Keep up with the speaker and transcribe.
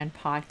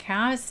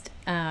podcast.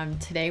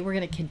 Today we're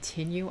going to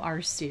continue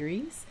our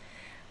series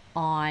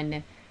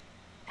on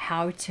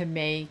how to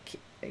make,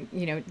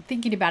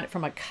 thinking about it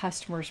from a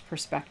customer's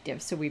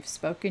perspective. So we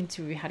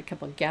had a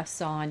couple of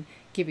guests on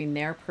giving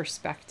their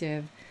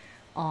perspective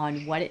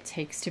on what it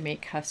takes to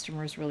make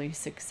customers really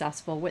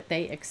successful, what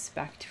they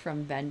expect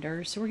from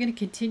vendors. So we're going to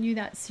continue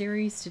that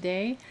series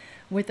today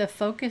with a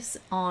focus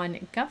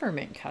on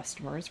government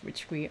customers,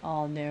 which we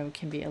all know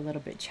can be a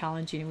little bit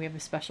challenging. And we have a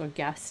special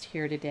guest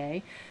here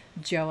today,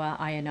 Joa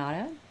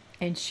Ayanada,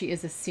 and she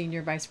is a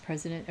Senior Vice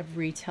President of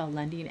Retail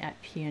Lending at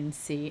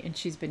PNC, and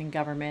she's been in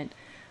government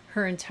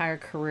her entire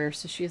career.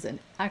 So she has an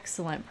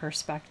excellent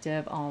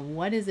perspective on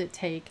what does it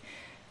take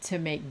to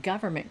make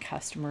government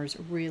customers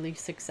really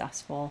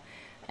successful,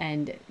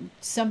 and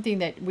something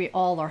that we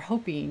all are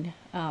hoping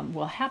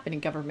will happen in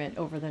government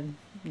over the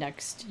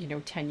next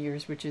 10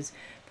 years, which is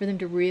for them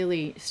to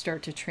really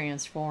start to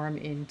transform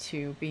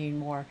into being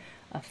more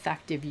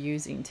effective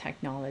using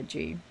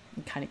technology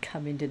and kind of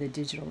come into the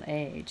digital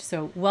age.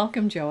 So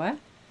welcome, Joa.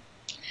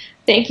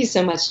 Thank you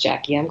so much,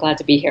 Jackie. I'm glad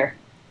to be here.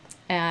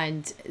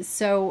 And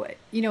so,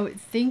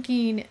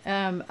 thinking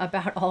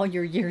about all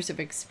your years of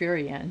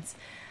experience,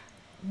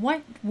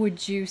 what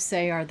would you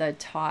say are the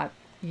top,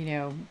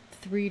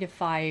 3 to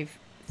 5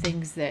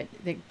 things that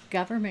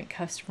government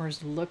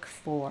customers look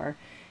for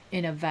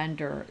in a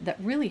vendor that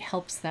really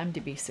helps them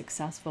to be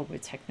successful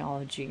with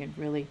technology and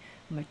really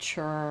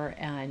mature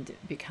and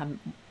become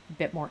a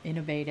bit more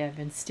innovative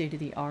and state of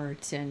the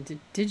art and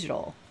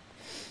digital?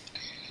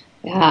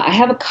 Yeah, I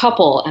have a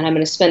couple, and I'm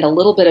going to spend a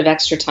little bit of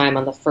extra time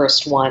on the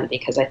first one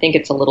because I think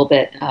it's a little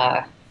bit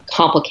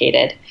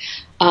complicated.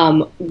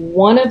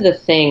 One of the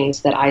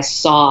things that I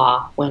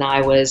saw when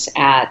I was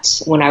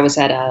at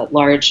a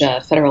large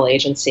federal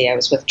agency, I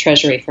was with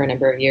Treasury for a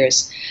number of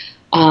years.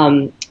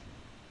 The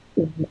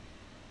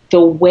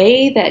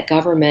way that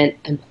government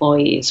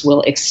employees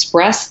will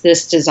express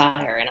this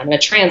desire, and I'm going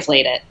to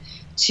translate it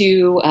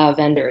to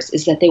vendors,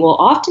 is that they will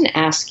often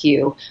ask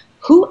you,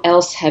 who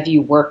else have you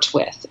worked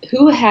with?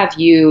 Who have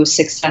you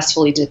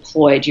successfully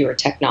deployed your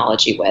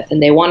technology with?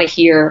 And they want to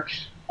hear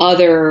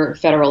other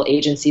federal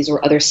agencies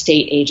or other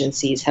state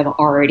agencies have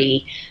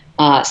already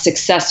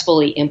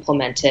successfully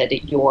implemented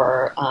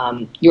your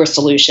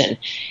solution.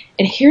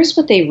 And here's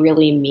what they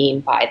really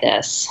mean by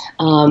this.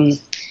 And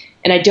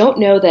I don't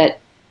know that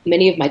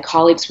many of my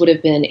colleagues would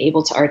have been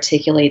able to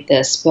articulate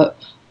this, but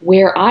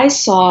where I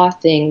saw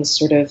things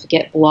sort of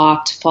get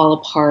blocked, fall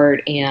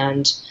apart,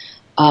 and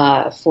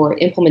for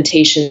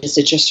implementations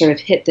that just sort of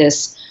hit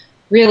this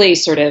really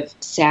sort of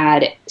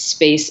sad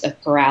space of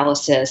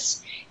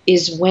paralysis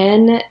is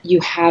when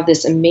you have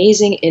this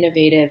amazing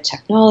innovative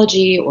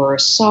technology or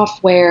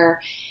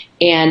software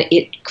and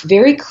it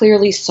very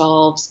clearly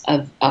solves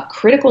a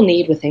critical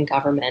need within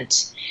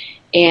government.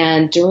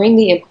 And during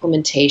the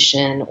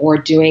implementation or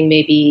doing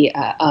maybe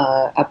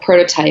a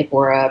prototype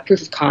or a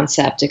proof of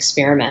concept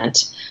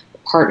experiment,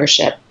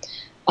 partnership,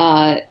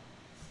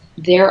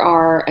 there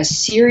are a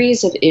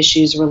series of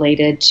issues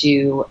related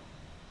to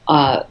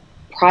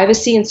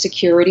privacy and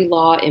security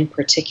law in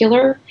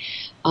particular,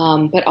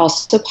 but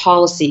also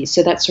policy.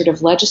 So that sort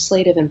of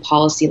legislative and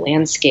policy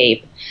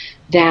landscape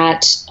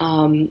that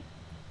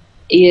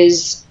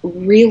is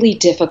really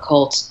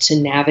difficult to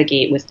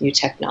navigate with new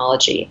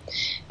technology.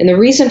 And the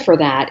reason for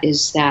that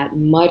is that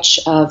much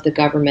of the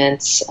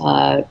government's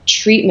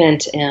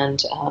treatment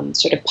and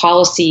sort of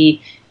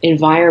policy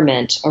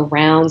environment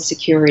around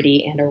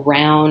security and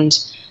around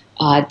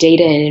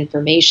data and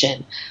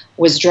information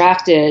was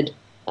drafted,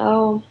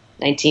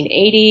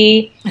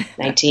 1980,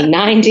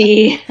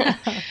 1990.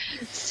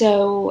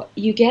 So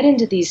you get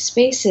into these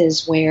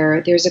spaces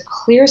where there's a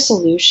clear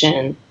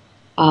solution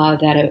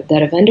that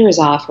a vendor is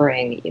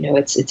offering.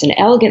 It's an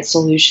elegant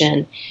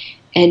solution,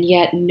 and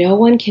yet no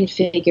one can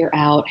figure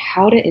out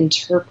how to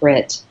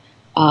interpret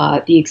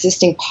the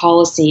existing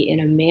policy in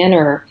a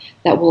manner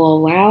that will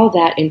allow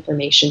that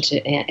information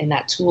and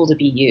that tool to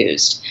be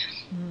used.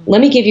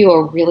 Let me give you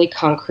a really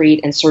concrete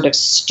and sort of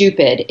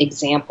stupid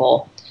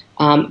example,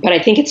 but I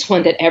think it's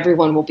one that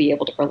everyone will be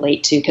able to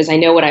relate to because I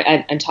know what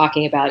I'm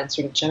talking about in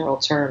sort of general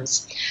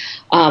terms.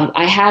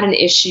 I had an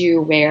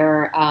issue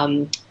where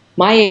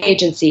my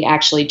agency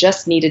actually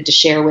just needed to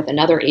share with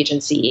another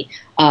agency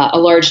a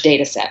large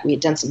data set. We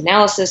had done some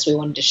analysis. We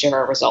wanted to share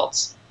our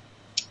results.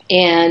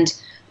 And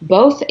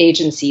both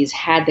agencies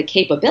had the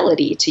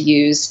capability to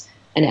use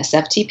an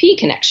SFTP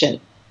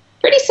connection.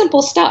 Pretty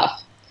simple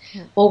stuff.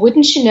 Yeah. Well,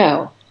 wouldn't you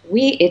know,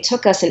 it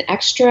took us an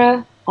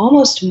extra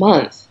almost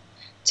month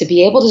to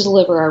be able to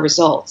deliver our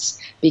results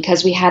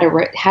because we had to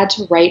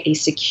write a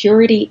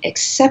security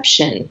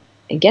exception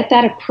and get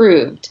that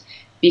approved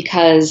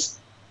because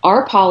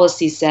our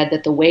policy said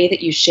that the way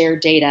that you share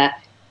data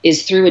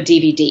is through a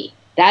DVD.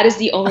 That is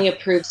the only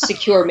approved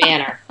secure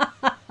manner.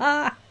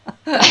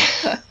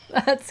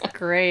 That's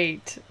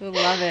great. I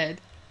love it.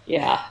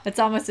 Yeah. It's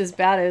almost as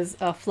bad as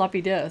a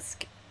floppy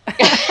disk.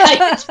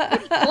 It's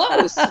pretty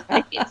close,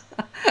 right?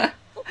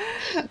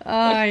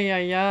 Ay,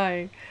 ay,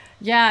 ay.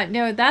 Yeah,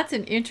 no, that's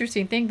an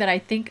interesting thing that I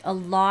think a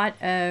lot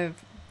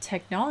of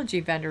technology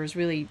vendors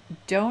really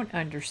don't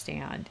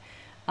understand.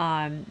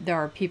 There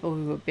are people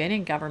who have been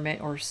in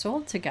government or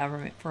sold to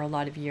government for a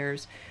lot of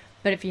years,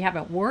 but if you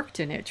haven't worked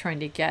in it trying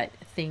to get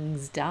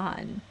things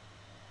done,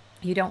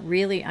 you don't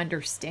really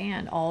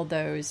understand all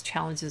those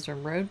challenges or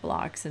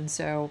roadblocks. And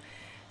so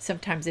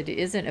sometimes it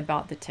isn't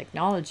about the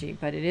technology,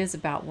 but it is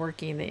about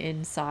working the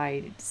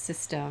inside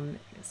system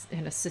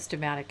in a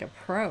systematic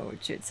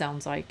approach, it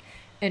sounds like,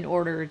 in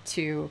order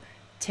to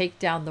take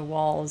down the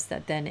walls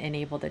that then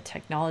enable the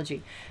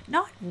technology.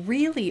 Not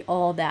really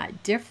all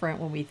that different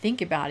when we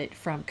think about it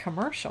from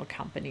commercial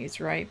companies,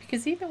 right?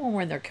 Because even when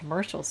we're in their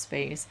commercial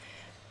space,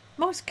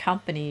 most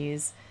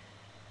companies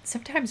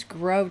sometimes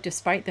grow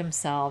despite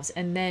themselves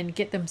and then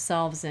get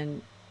themselves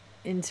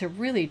into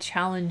really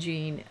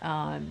challenging,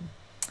 I'll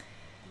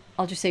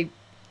just say,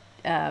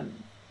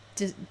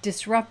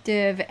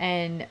 disruptive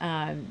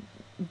and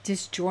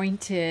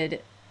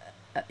disjointed,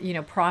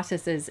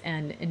 processes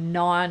and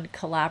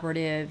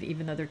non-collaborative,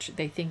 even though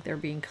they think they're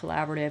being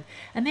collaborative,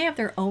 and they have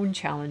their own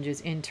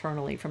challenges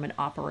internally from an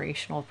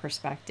operational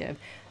perspective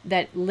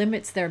that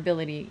limits their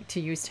ability to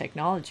use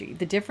technology.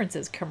 The difference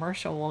is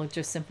commercial will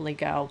just simply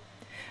go,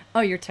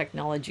 oh, your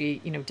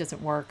technology,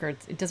 doesn't work, or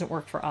it doesn't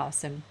work for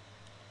us, and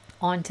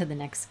on to the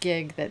next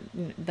gig, that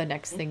the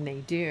next thing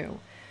they do.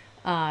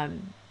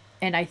 And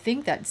I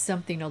think that's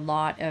something a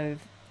lot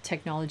of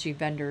technology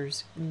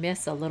vendors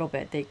miss a little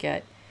bit. They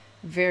get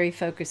very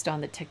focused on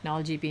the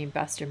technology being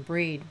best in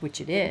breed, which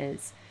it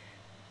is.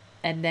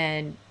 And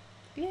then,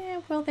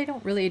 yeah, well, they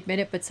don't really admit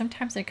it, but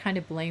sometimes they kind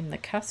of blame the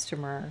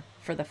customer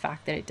for the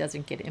fact that it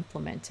doesn't get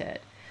implemented.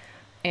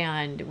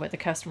 And what the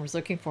customer's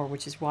looking for,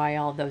 which is why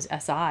all those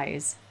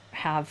SIs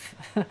have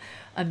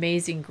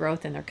amazing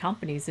growth in their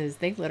companies, is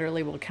they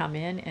literally will come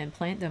in and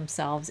plant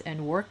themselves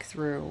and work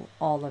through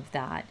all of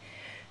that.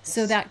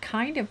 So that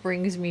kind of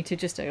brings me to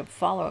just a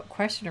follow-up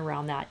question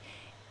around that.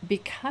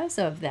 Because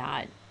of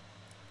that,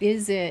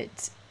 is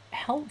it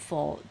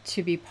helpful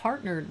to be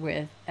partnered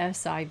with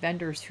SI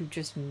vendors who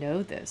just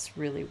know this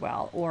really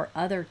well, or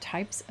other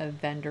types of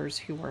vendors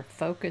who are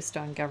focused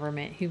on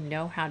government, who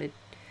know how to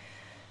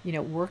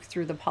work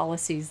through the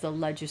policies, the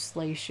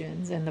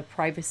legislations, and the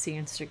privacy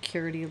and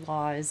security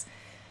laws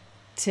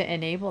to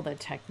enable the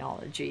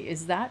technology?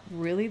 Is that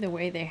really the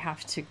way they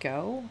have to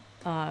go?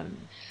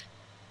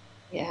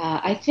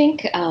 Yeah, I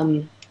think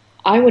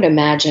I would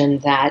imagine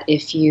that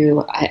if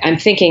I'm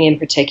thinking in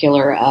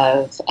particular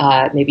of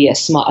maybe a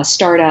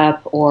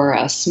startup or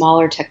a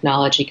smaller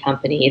technology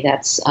company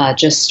that's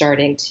just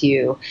starting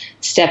to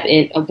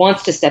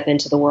wants to step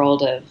into the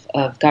world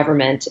of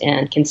government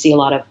and can see a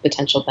lot of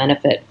potential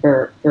benefit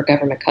for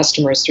government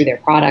customers through their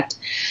product.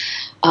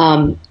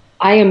 I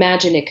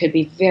imagine it could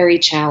be very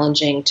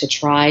challenging to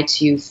try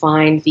to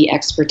find the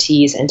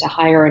expertise and to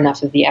hire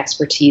enough of the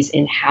expertise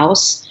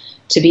in-house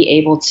to be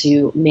able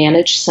to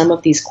manage some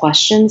of these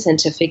questions and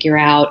to figure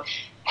out,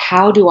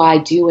 how do I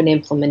do an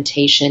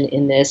implementation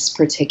in this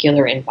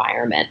particular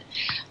environment?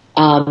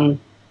 Now,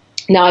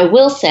 I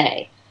will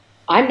say,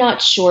 I'm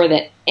not sure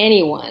that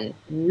anyone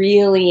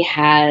really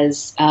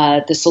has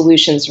the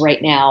solutions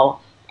right now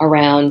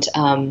around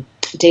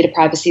data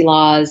privacy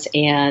laws,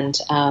 and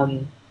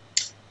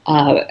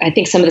I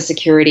think some of the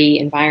security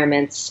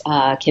environments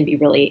can be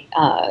really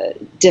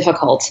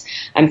difficult.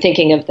 I'm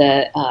thinking of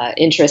the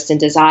interest and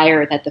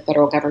desire that the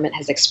federal government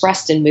has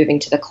expressed in moving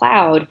to the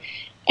cloud,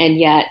 and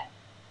yet,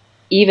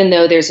 even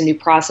though there's a new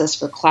process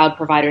for cloud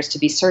providers to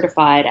be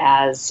certified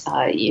as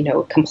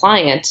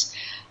compliant,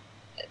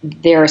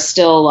 there are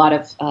still a lot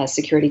of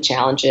security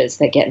challenges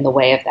that get in the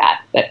way of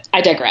that. But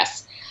I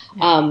digress.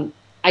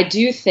 I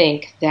do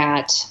think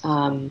that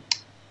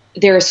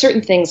there are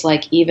certain things,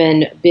 like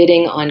even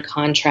bidding on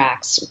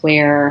contracts,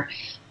 where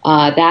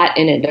that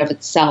in and of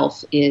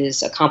itself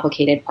is a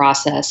complicated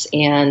process.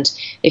 And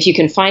if you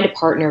can find a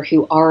partner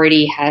who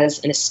already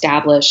has an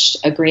established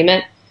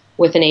agreement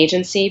with an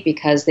agency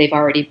because they've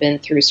already been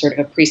through sort of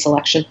a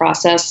pre-selection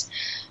process,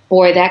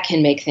 boy, that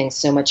can make things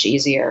so much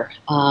easier.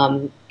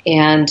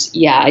 And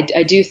yeah,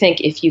 I do think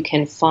if you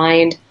can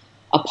find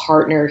a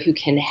partner who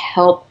can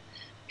help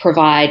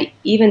provide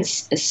even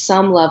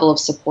some level of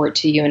support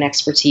to you and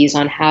expertise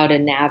on how to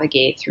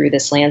navigate through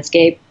this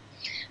landscape,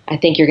 I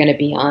think you're going to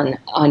be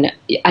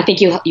I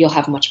think you'll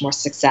have much more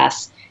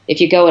success.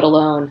 If you go it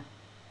alone,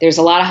 there's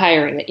a lot of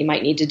hiring that you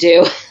might need to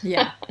do.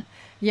 Yeah.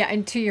 Yeah,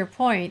 and to your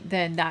point,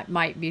 then that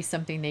might be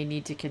something they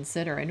need to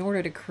consider in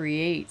order to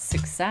create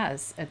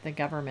success at the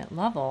government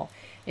level.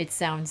 It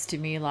sounds to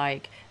me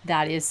like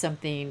that is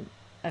something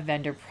a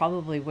vendor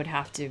probably would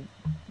have to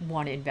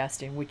want to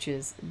invest in, which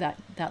is that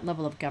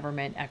level of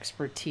government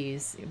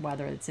expertise,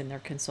 whether it's in their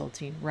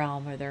consulting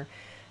realm or their,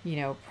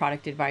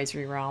 product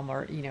advisory realm,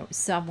 or,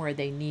 somewhere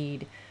they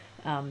need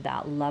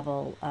that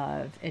level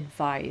of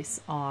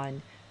advice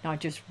on not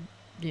just,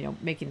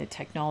 making the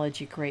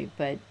technology great,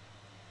 but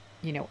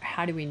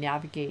how do we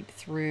navigate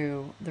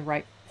through the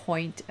right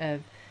point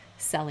of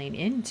selling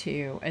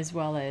into, as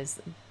well as,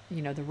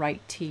 the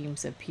right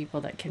teams of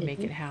people that can make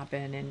it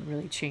happen and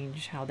really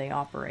change how they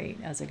operate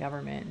as a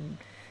government and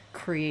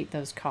create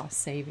those cost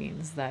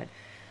savings that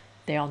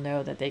they all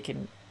know that they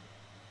can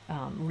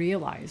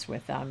realize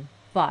with them.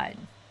 But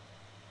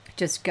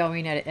just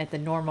going at the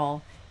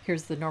normal,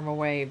 here's the normal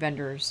way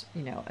vendors,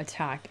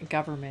 attack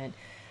government.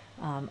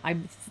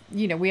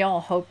 We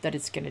all hope that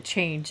it's going to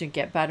change and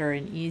get better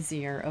and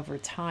easier over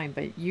time.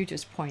 But you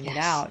just pointed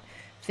Yes. out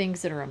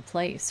things that are in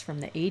place from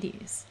the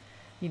 80s.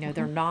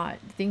 They're not,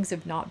 things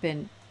have not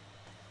been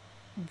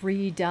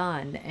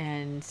redone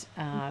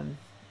and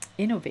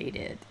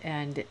innovated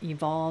and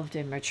evolved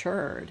and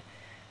matured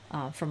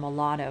from a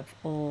lot of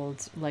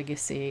old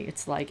legacy.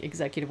 It's like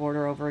executive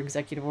order over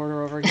executive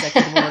order over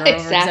executive order over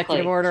Exactly.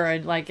 executive order.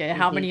 And like,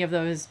 how many of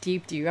those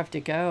deep do you have to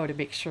go to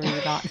make sure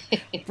you're not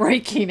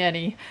breaking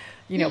any,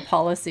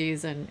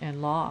 policies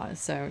and laws?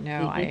 So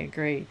no, I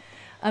agree.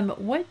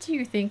 What do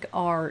you think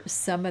are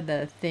some of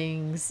the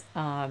things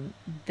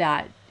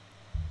that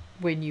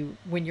when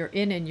you're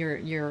in and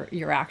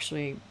you're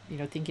actually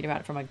thinking about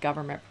it from a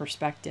government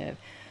perspective,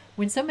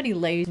 when somebody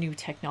lays new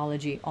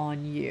technology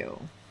on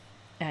you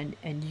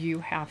and you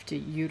have to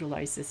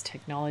utilize this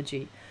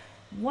technology,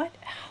 what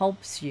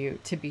helps you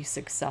to be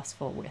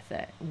successful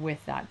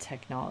with that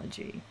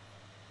technology?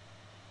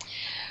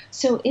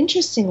 So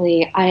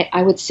interestingly,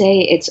 I would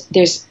say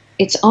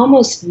it's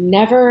almost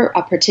never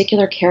a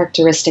particular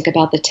characteristic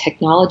about the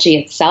technology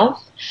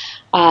itself.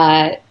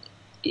 Uh,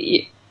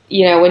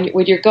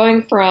 when you're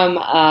going from,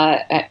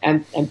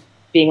 I'm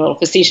being a little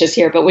facetious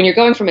here, but when you're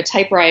going from a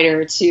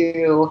typewriter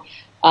to,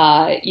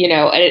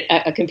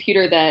 a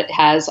computer that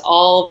has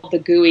all the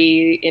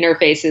GUI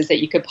interfaces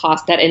that you could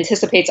that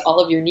anticipates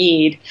all of your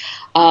need,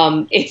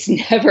 it's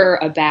never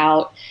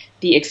about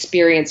the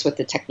experience with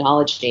the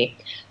technology.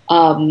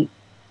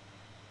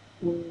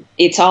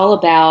 It's all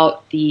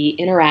about the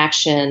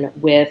interaction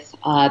with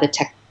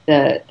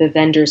the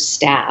vendor's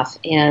staff.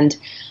 And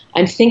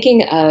I'm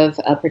thinking of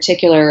a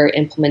particular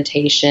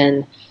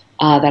implementation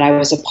that I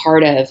was a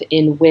part of,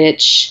 in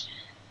which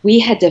we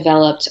had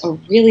developed a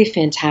really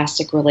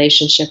fantastic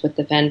relationship with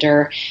the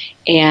vendor.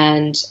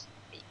 And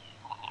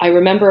I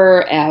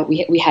remember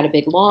we had a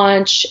big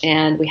launch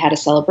and we had a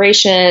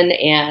celebration,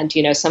 and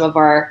some of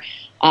our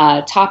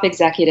top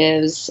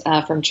executives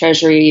from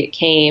Treasury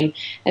came,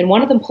 and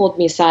one of them pulled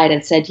me aside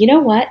and said, "You know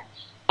what?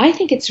 I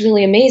think it's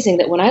really amazing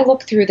that when I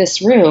look through this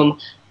room,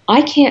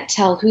 I can't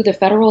tell who the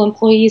federal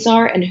employees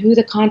are and who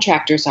the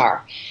contractors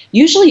are.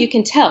 Usually you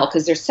can tell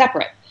because they're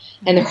separate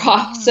and they're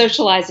off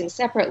socializing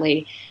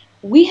separately."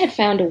 We had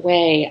found a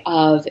way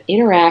of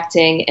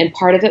interacting, and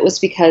part of it was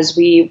because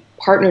we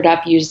partnered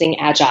up using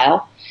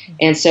Agile.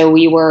 And so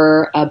we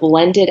were a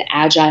blended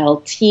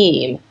Agile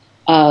team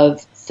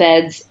of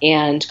feds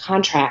and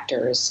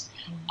contractors.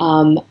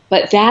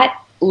 But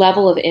that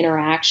level of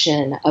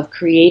interaction, of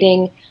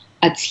creating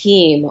a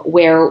team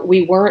where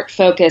we weren't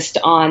focused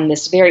on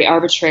this very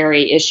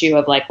arbitrary issue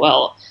of like,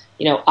 well,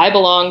 I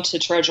belong to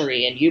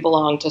Treasury and you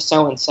belong to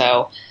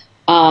so-and-so,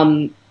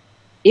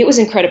 it was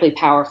incredibly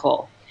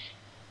powerful.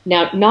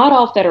 Now, not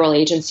all federal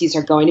agencies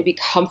are going to be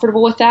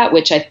comfortable with that,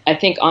 which I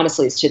think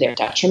honestly is to their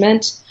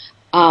detriment.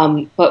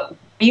 But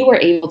we were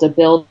able to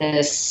build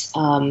this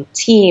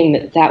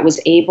team that was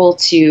able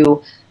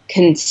to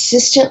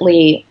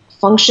consistently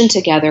function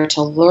together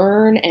to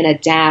learn and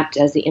adapt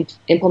as the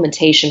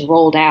implementation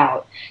rolled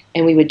out.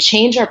 And we would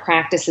change our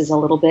practices a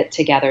little bit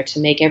together to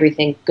make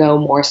everything go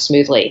more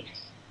smoothly.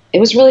 It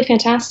was really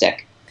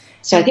fantastic.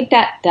 So I think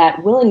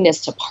that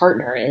willingness to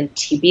partner and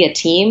to be a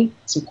team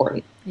is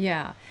important.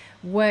 Yeah.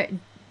 What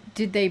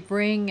did they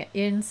bring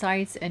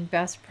insights and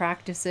best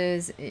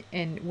practices,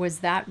 and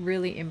was that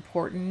really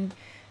important,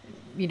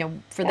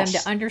 for them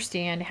to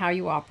understand how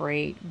you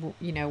operate,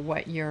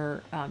 what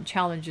your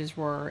challenges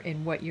were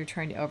and what you're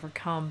trying to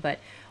overcome? But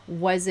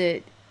was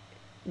it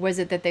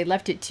that they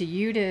left it to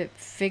you to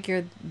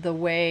figure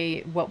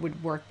what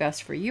would work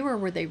best for you, or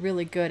were they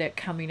really good at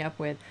coming up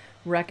with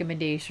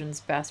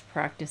recommendations, best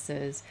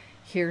practices?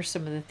 Here's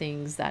some of the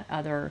things that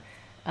other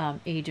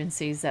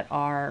agencies that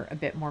are a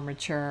bit more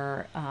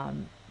mature,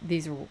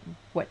 these are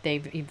what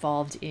they've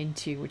evolved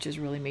into, which has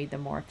really made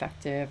them more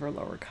effective or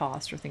lower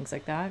cost or things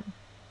like that?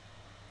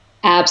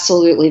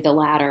 Absolutely the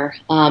latter.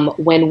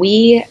 When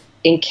we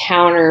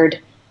encountered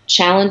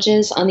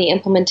challenges on the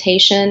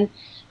implementation,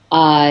 we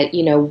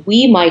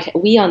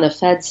on the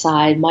Fed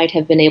side might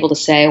have been able to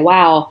say,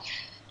 wow,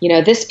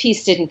 this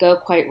piece didn't go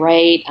quite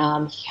right.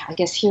 I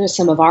guess here are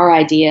some of our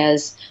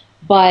ideas.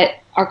 But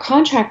our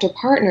contractor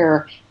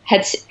partner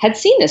had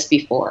seen this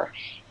before.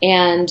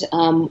 And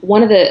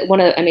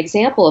an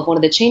example of one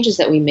of the changes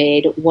that we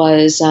made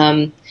was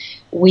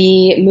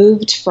we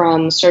moved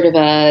from sort of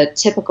a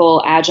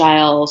typical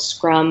Agile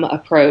Scrum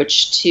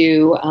approach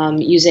to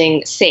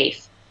using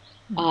SAFe.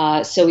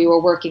 So we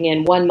were working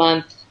in 1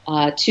 month,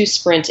 2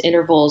 sprint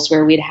intervals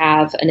where we'd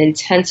have an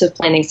intensive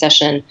planning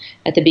session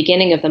at the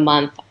beginning of the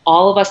month,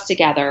 all of us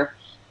together,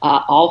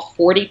 all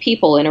 40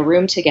 people in a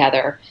room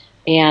together.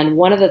 And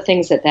one of the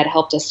things that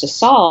helped us to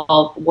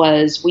solve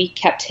was we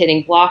kept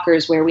hitting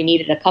blockers where we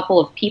needed a couple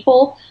of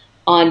people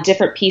on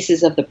different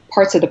pieces of the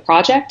parts of the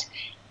project.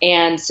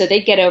 And so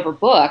they'd get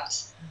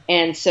overbooked.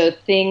 And so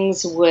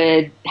things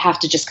would have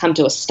to just come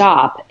to a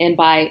stop. And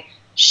by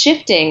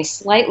shifting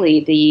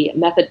slightly the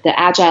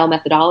agile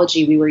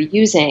methodology we were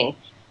using,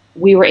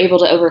 we were able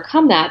to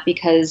overcome that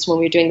because when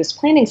we were doing this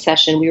planning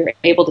session, we were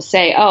able to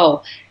say,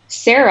 oh,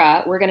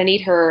 Sarah, we're going to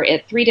need her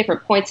at 3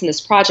 different points in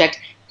this project.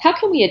 How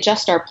can we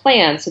adjust our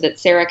plan so that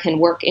Sarah can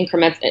work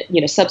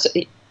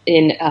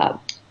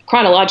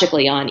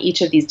chronologically on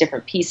each of these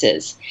different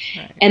pieces?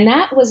 Right. And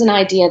that was an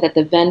idea that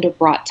the vendor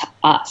brought to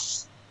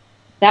us.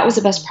 That was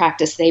a best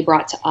practice they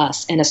brought to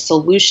us and a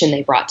solution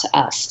they brought to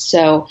us.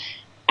 So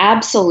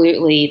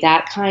absolutely,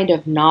 that kind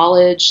of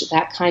knowledge,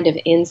 that kind of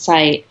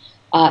insight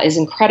is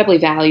incredibly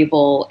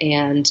valuable,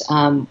 and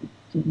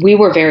we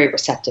were very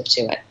receptive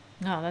to it.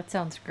 Oh, that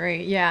sounds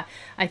great. Yeah,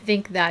 I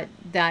think that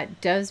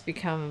does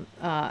become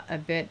a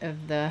bit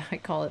of I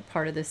call it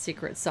part of the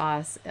secret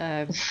sauce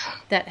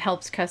that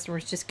helps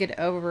customers just get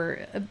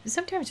over,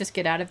 sometimes just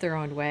get out of their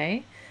own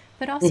way,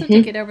 but also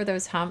to get over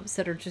those humps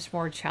that are just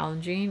more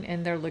challenging,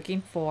 and they're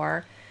looking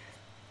for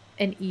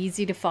an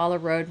easy to follow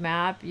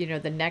roadmap,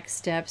 the next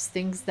steps,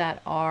 things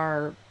that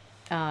are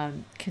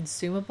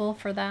consumable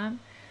for them.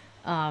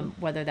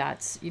 Whether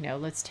that's,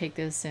 let's take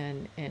this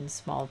in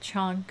small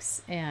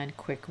chunks and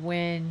quick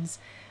wins,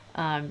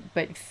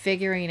 but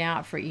figuring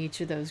out for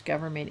each of those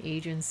government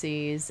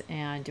agencies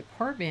and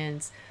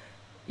departments,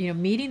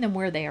 meeting them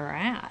where they are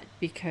at,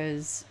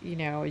 because,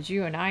 as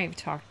you and I have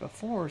talked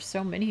before,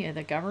 so many of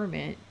the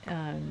government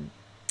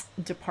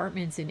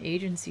departments and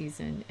agencies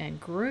and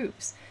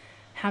groups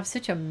have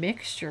such a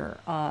mixture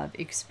of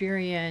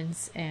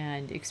experience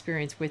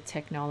with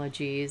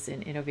technologies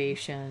and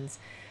innovations,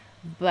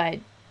 but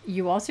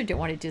you also don't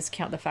want to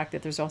discount the fact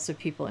that there's also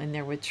people in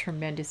there with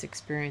tremendous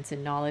experience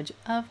and knowledge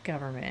of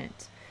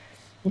government,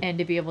 and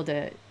to be able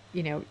to,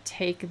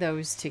 take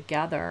those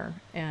together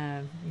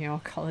and,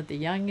 call it the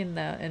young and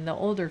the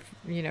older,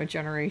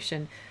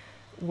 generation,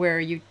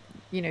 where you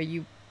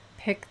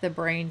pick the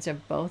brains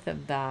of both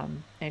of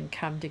them and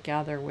come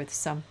together with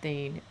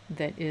something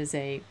that is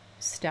a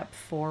step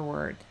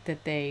forward, that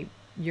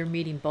you're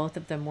meeting both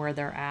of them where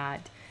they're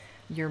at.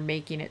 You're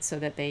making it so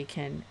that they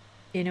can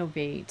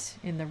innovate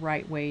in the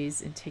right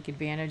ways and take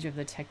advantage of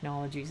the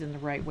technologies in the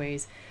right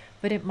ways,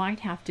 but it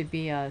might have to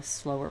be a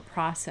slower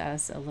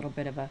process, a little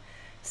bit of a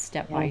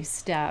step by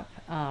step,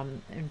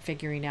 and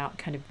figuring out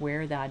kind of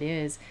where that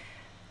is.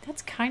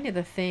 That's kind of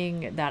the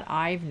thing that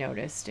I've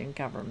noticed in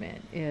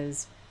government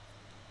is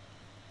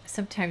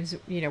sometimes,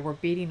 we're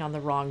beating on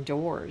the wrong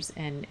doors,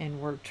 and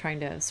we're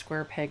trying to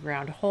square peg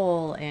round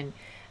hole, and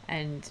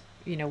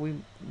we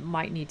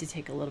might need to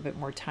take a little bit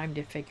more time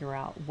to figure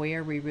out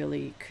where we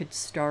really could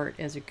start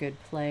as a good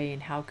play,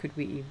 and how could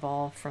we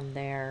evolve from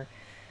there,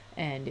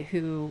 and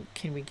who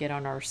can we get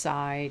on our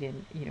side,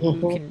 and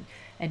who can,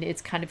 and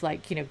it's kind of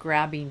like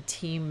grabbing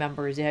team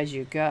members as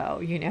you go,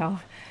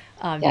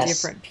 yes.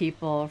 Different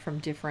people from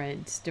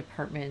different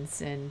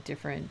departments and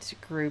different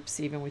groups,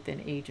 even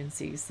within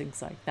agencies,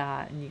 things like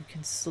that, and you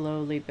can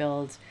slowly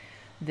build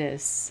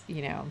this,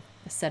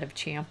 a set of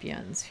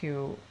champions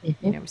who,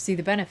 see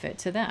the benefit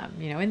to them.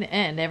 In the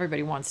end,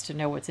 everybody wants to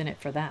know what's in it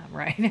for them,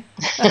 right?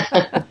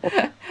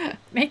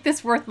 Make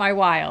this worth my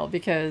while,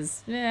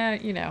 because,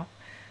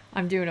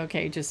 I'm doing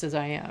okay just as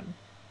I am.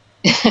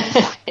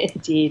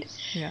 Indeed.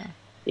 Yeah.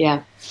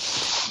 Yeah.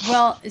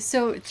 Well,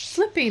 so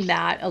flipping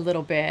that a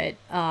little bit,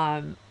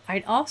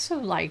 I'd also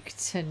like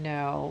to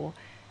know,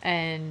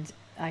 and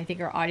I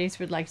think our audience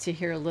would like to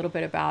hear a little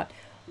bit about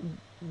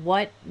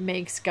what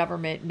makes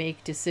government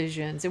make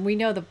decisions. And we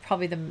know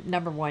probably the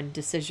number one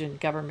decision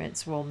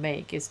governments will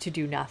make is to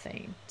do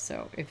nothing.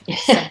 So if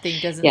something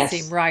doesn't yes.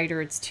 seem right,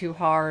 or it's too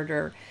hard,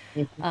 or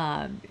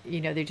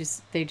they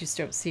just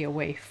don't see a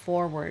way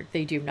forward,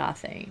 they do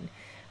nothing.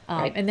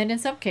 Right. And then in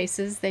some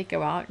cases they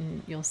go out,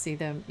 and you'll see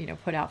them,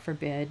 put out for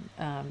bid,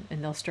 and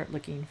they'll start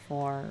looking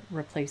for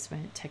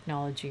replacement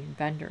technology and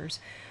vendors.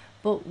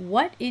 But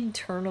what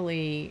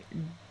internally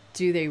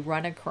do they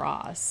run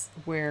across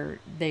where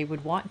they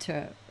would want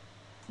to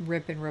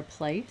rip and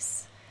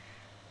replace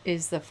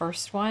is the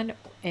first one,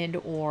 and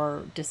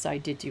or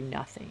decide to do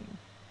nothing?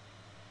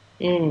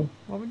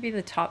 What would be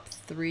the top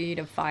 3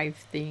 to 5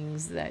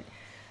 things that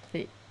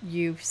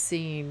you've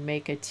seen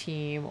make a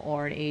team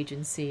or an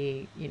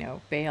agency,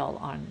 bail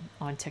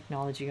on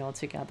technology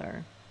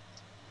altogether?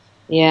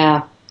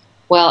 Yeah.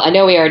 Well, I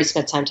know we already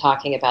spent time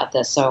talking about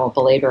this, so I won't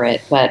belabor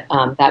it, but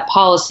that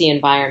policy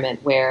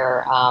environment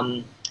where,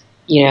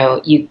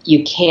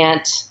 you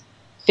can't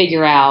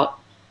figure out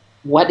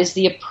what is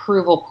the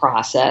approval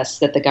process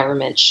that the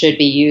government should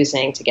be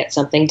using to get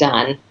something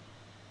done,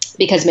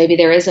 because maybe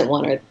there isn't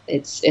one, or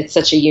it's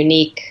such a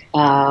unique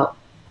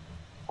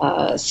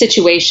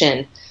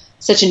situation,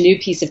 such a new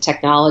piece of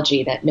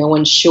technology that no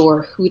one's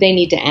sure who they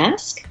need to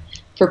ask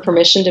for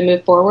permission to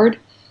move forward.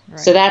 Right.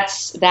 So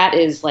that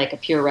is like a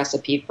pure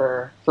recipe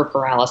for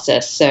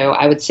paralysis. So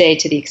I would say,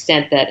 to the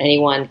extent that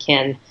anyone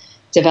can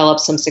develop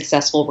some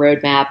successful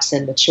roadmaps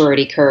and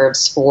maturity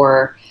curves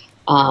for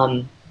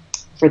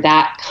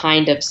that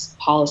kind of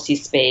policy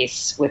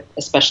space,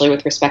 especially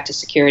with respect to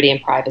security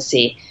and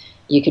privacy,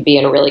 you could be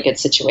in a really good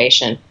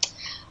situation.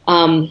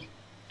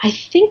 I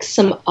think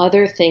some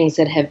other things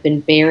that have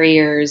been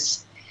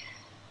barriers,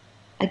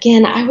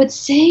 again, I would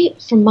say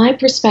from my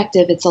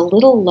perspective, it's a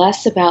little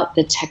less about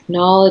the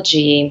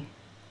technology.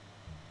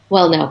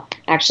 Well, no,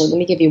 actually, let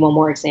me give you one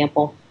more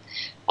example.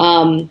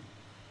 Um,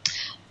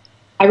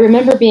 I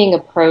remember being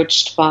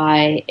approached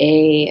by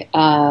a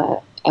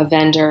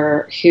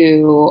vendor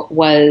who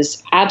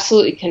was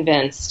absolutely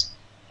convinced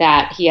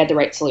that he had the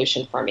right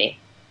solution for me.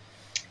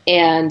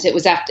 And it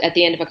was at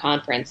the end of a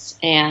conference.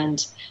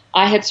 And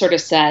I had sort of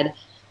said,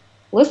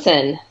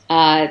 listen,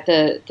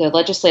 the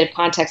legislative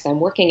context I'm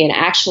working in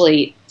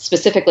actually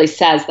specifically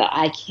says that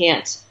I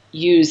can't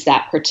use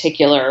that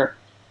particular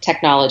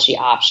technology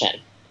option.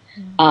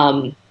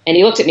 And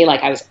he looked at me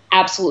like I was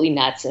absolutely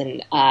nuts.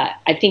 And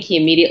I think he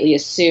immediately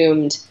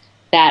assumed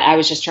that I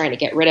was just trying to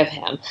get rid of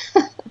him.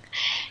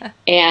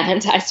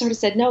 And I sort of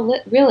said, no,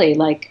 really,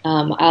 like,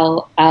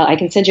 I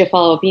can send you a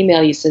follow-up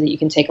email so that you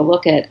can take a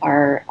look at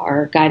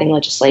our guiding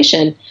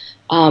legislation.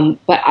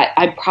 But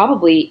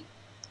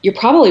you're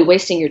probably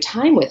wasting your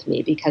time with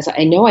me because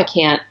I know I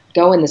can't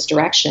go in this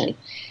direction.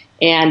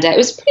 And it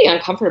was a pretty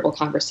uncomfortable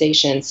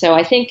conversation. So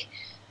I think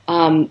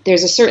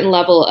there's a certain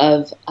level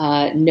of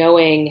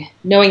knowing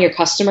your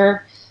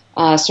customer,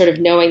 sort of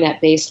knowing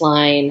that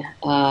baseline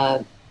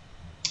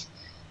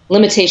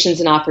limitations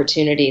and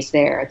opportunities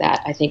there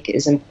that I think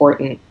is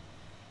important.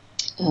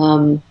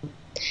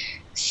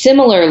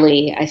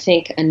 Similarly, I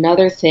think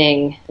another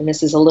thing, and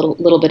this is a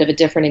little bit of a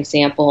different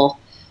example,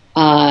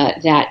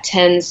 that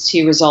tends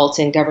to result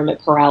in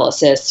government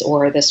paralysis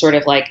or the sort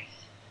of like,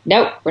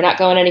 nope, we're not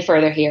going any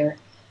further here.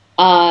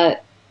 I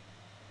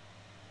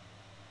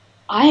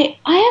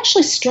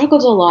actually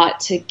struggled a lot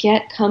to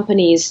get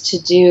companies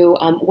to do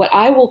what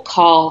I will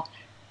call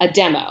a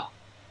demo.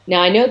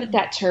 Now, I know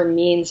that term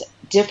means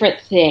different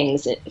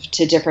things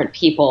to different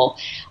people.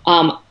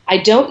 I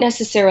don't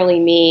necessarily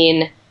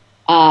mean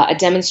a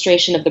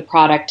demonstration of the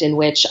product in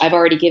which I've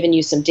already given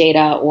you some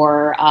data,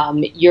 or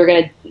you're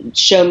going to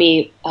show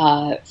me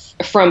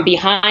from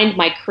behind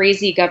my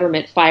crazy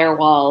government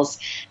firewalls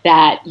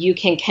that you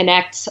can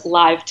connect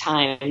live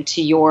time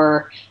to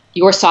your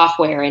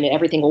software and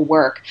everything will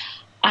work.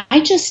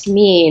 I just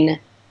mean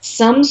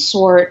some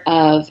sort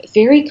of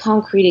very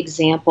concrete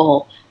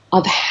example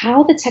of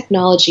how the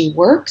technology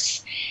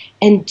works,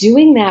 and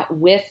doing that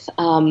with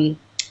a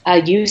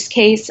use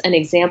case, an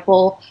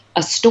example,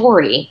 a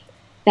story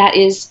that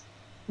is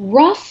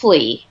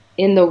roughly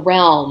in the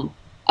realm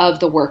of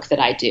the work that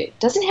I do. It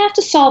doesn't have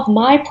to solve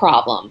my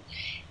problem.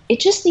 It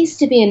just needs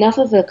to be enough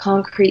of a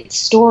concrete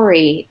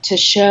story to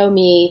show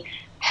me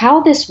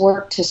how this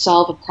worked to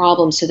solve a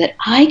problem so that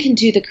I can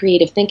do the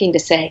creative thinking to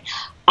say,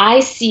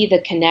 I see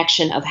the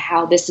connection of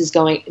how this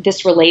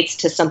relates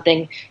to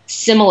something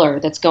similar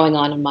that's going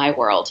on in my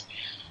world.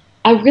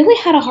 I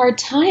really had a hard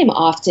time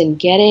often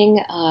getting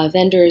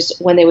vendors,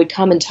 when they would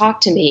come and talk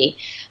to me,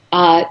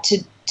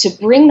 to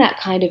bring that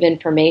kind of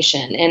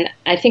information. And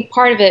I think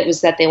part of it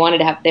was that they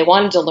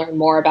wanted to learn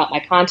more about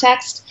my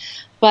context.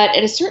 But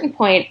at a certain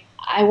point,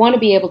 I want to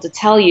be able to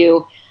tell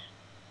you,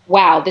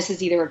 wow, this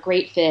is either a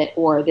great fit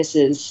or this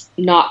is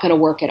not going to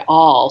work at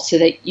all, so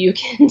that you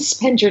can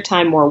spend your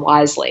time more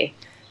wisely.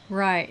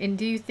 Right. And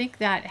do you think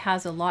that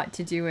has a lot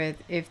to do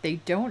with if they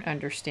don't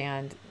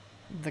understand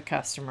the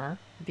customer,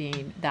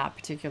 being that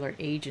particular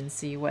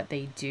agency, what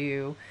they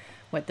do,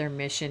 what their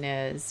mission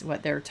is,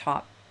 what their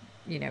top,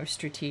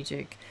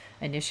 strategic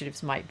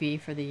initiatives might be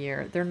for the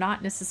year? They're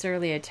not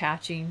necessarily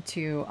attaching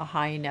to a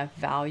high enough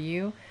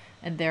value.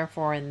 And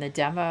therefore, in the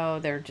demo,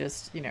 they're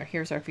just,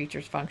 here's our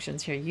features,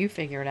 functions, here, you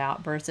figure it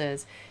out,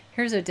 versus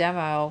here's a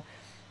demo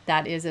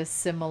that is a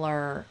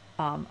similar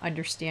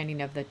understanding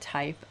of the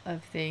type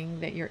of thing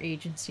that your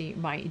agency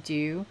might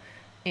do.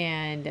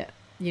 And,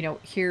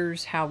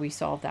 here's how we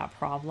solve that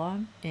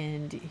problem.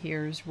 And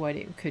here's what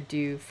it could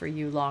do for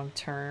you long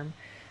term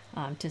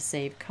to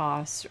save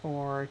costs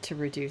or to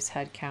reduce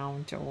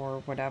headcount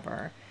or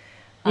whatever.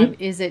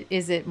 Is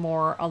it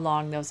more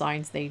along those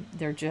lines?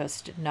 They're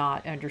just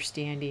not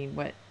understanding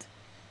what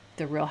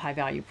the real high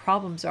value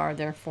problems are.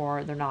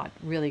 Therefore, they're not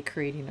really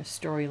creating a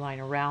storyline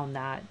around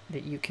that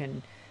you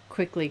can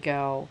quickly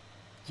go,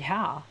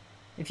 yeah,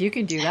 if you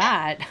can do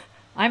that,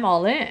 I'm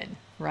all in,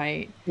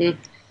 right?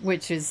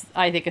 Which is,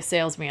 I think, a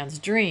salesman's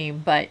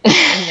dream. But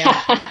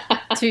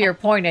to your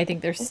point, I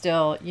think there's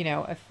still,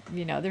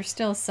 there's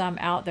still some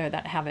out there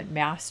that haven't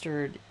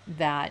mastered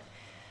that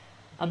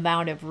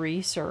amount of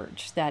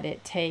research that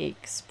it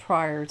takes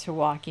prior to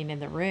walking in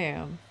the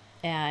room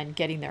and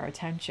getting their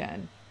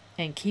attention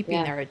and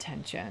keeping their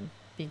attention,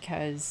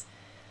 because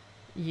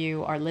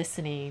you are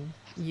listening,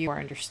 you are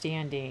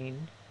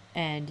understanding,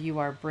 and you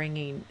are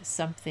bringing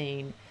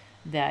something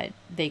that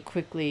they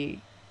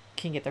quickly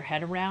can get their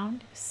head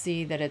around,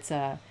 see that it's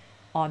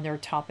on their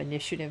top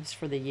initiatives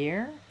for the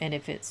year, and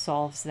if it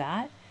solves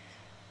that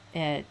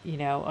at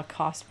a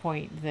cost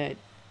point that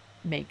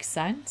makes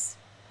sense,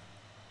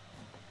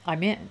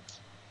 I'm in.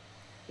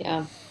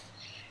 Yeah.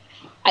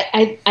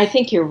 I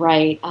think you're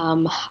right.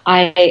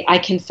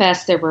 I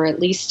confess there were at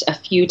least a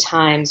few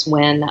times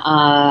when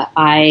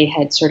I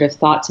had sort of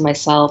thought to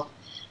myself,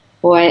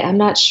 Boy, I'm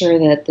not sure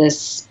that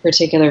this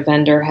particular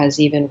vendor has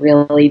even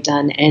really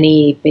done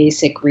any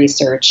basic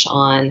research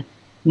on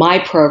my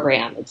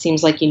program. It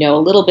seems like you know a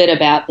little bit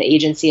about the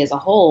agency as a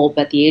whole,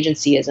 but the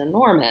agency is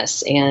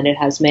enormous and it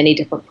has many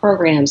different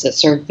programs that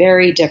serve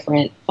very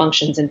different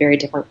functions and very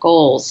different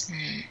goals.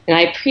 Mm. And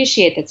I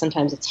appreciate that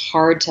sometimes it's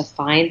hard to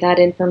find that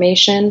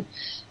information.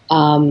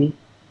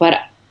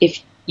 But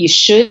if you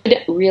should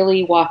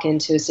really walk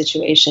into a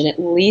situation, at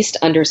least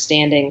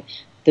understanding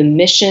the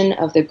mission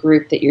of the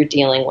group that you're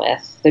dealing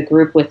with, the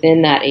group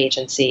within that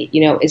agency.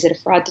 You know, is it a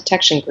fraud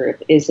detection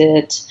group? Is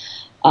it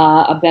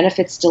a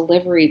benefits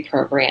delivery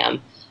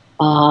program?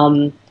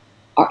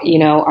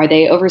 Are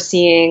they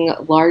overseeing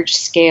large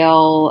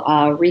scale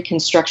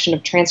reconstruction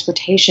of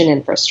transportation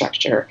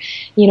infrastructure?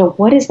 You know,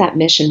 what is that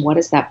mission? What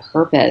is that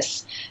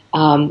purpose?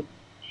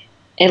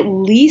 At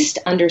least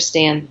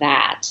understand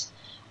that.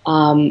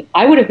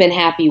 I would have been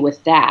happy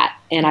with that,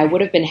 and I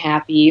would have been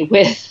happy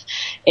with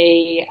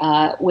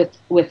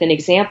with an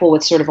example,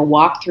 with sort of a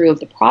walkthrough of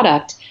the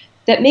product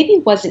that maybe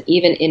wasn't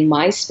even in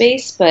my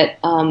space. But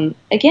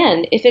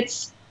again, if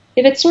it's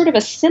sort of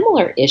a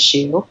similar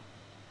issue,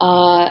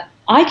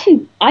 I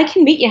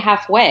can meet you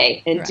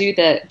halfway and Right.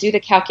 do the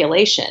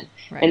calculation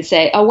Right. and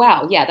say, oh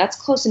wow, yeah, that's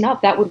close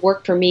enough. That would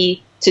work for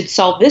me to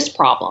solve this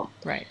problem.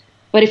 Right.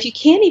 But if you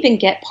can't even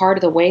get part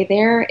of the way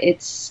there,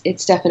 it's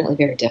definitely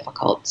very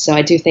difficult. So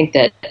I do think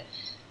that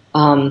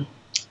um,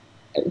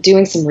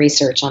 doing some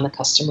research on the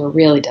customer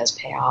really does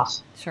pay off.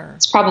 Sure.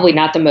 It's probably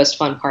not the most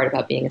fun part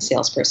about being a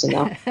salesperson,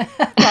 though.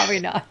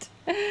 Probably not.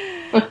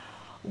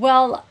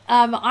 Well,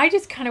 I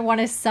just kind of want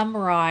to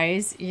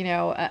summarize,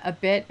 a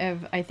bit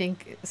of, I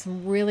think,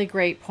 some really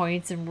great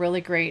points and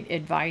really great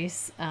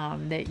advice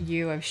that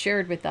you have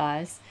shared with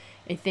us.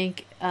 I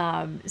think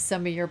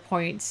some of your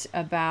points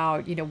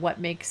about, what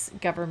makes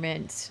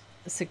government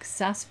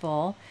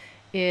successful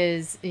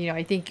is,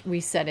 I think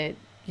we said it,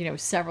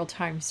 several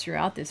times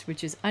throughout this,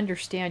 which is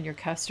understand your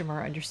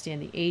customer,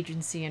 understand the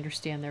agency,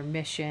 understand their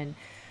mission,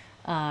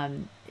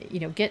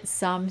 get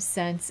some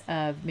sense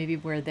of maybe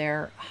where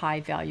their high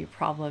value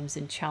problems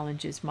and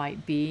challenges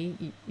might be,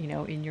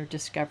 in your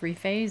discovery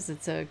phase.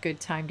 It's a good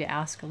time to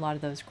ask a lot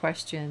of those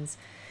questions.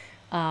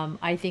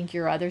 I think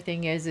your other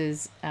thing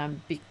is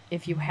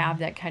if you have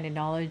that kind of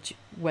knowledge,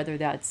 whether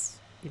that's,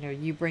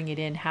 you bring it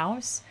in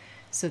house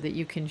so that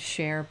you can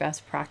share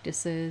best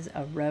practices,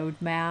 a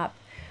roadmap,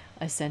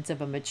 a sense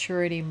of a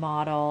maturity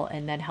model,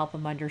 and then help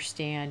them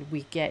understand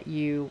we get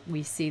you,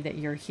 we see that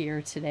you're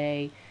here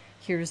today.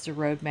 Here's the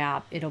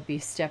roadmap. It'll be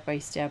step by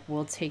step.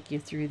 We'll take you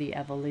through the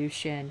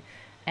evolution.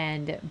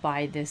 And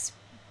by this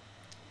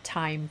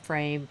time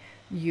frame,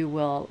 you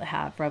will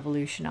have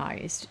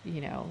revolutionized,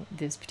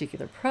 this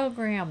particular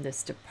program,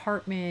 this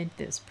department,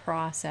 this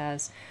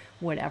process,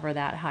 whatever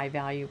that high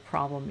value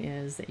problem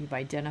is that you've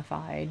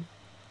identified.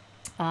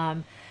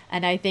 Um,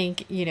 and I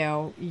think,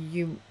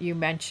 you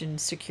mentioned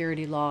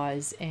security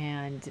laws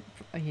and,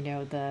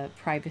 the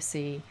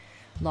privacy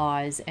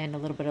laws and a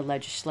little bit of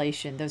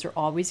legislation. Those are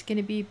always going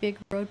to be big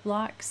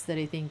roadblocks that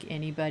I think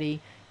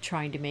anybody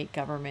trying to make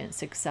government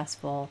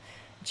successful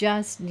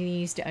just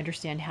needs to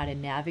understand how to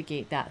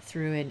navigate that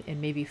through,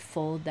 and maybe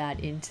fold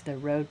that into the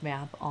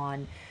roadmap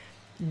on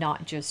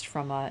not just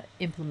from a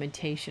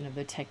implementation of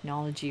the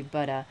technology,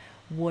 but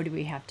what do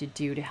we have to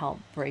do to help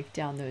break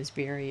down those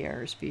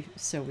barriers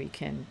so we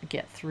can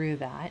get through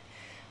that.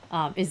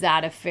 Is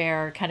that a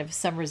fair kind of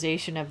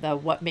summarization of the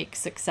what makes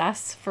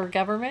success for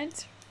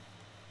government?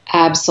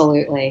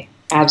 Absolutely.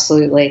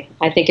 Absolutely.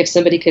 I think if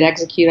somebody could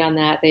execute on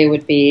that, they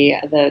would be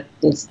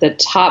the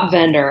top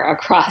vendor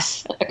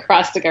across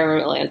the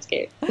government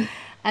landscape.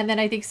 And then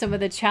I think some of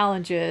the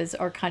challenges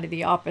are kind of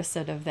the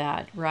opposite of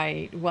that,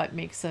 right? What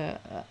makes a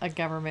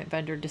government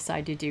vendor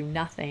decide to do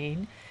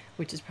nothing,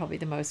 which is probably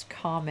the most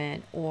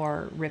common,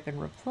 or rip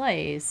and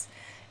replace,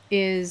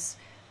 is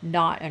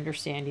not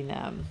understanding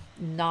them,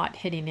 not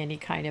hitting any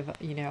kind of,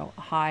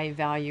 high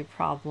value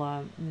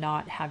problem,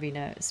 not having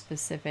a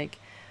specific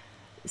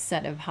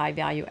set of high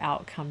value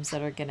outcomes that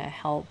are going to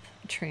help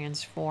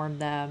transform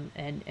them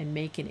and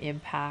make an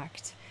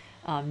impact,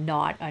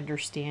 not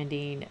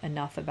understanding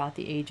enough about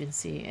the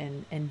agency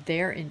and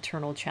their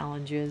internal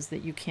challenges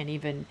that you can't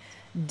even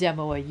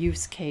demo a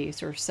use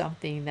case or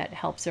something that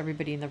helps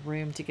everybody in the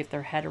room to get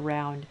their head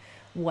around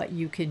what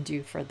you can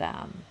do for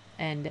them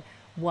and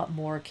what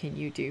more can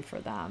you do for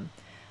them.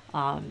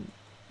 And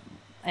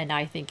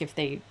I think if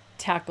they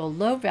tackle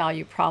low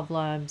value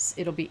problems,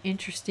 it'll be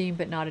interesting,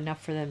 but not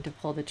enough for them to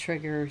pull the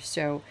trigger.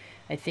 So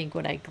I think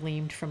what I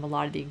gleaned from a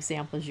lot of the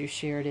examples you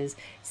shared is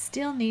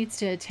still needs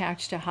to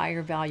attach to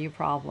higher value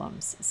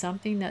problems,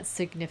 something that's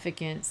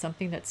significant,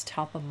 something that's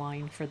top of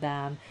mind for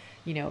them.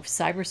 If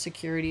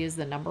cybersecurity is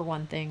the number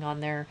one thing on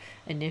their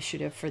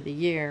initiative for the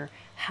year,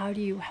 how do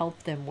you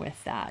help them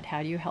with that?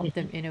 How do you help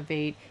them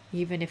innovate,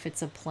 even if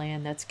it's a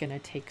plan that's going to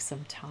take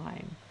some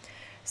time?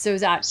 So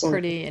is that Absolutely.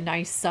 pretty a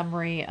nice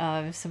summary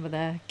of some of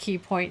the key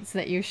points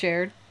that you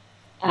shared?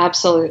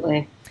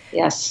 Absolutely.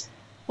 Yes.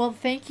 Well,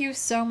 thank you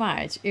so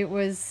much. It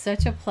was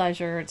such a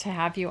pleasure to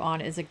have you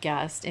on as a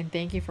guest, and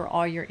thank you for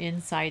all your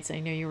insights. I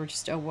know you were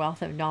just a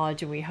wealth of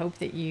knowledge, and we hope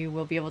that you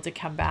will be able to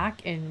come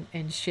back and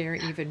share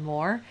even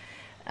more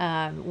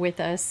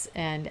with us.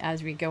 And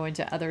as we go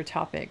into other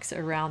topics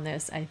around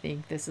this, I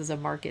think this is a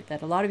market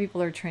that a lot of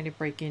people are trying to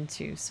break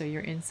into. So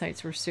your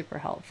insights were super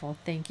helpful.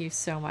 Thank you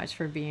so much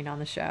for being on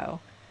the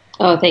show.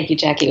 Oh, thank you,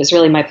 Jackie. It was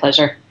really my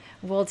pleasure.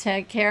 We'll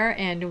take care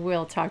and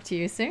we'll talk to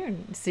you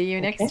soon. See you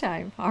next Okay.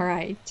 time. All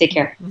right. Take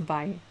care.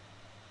 Bye.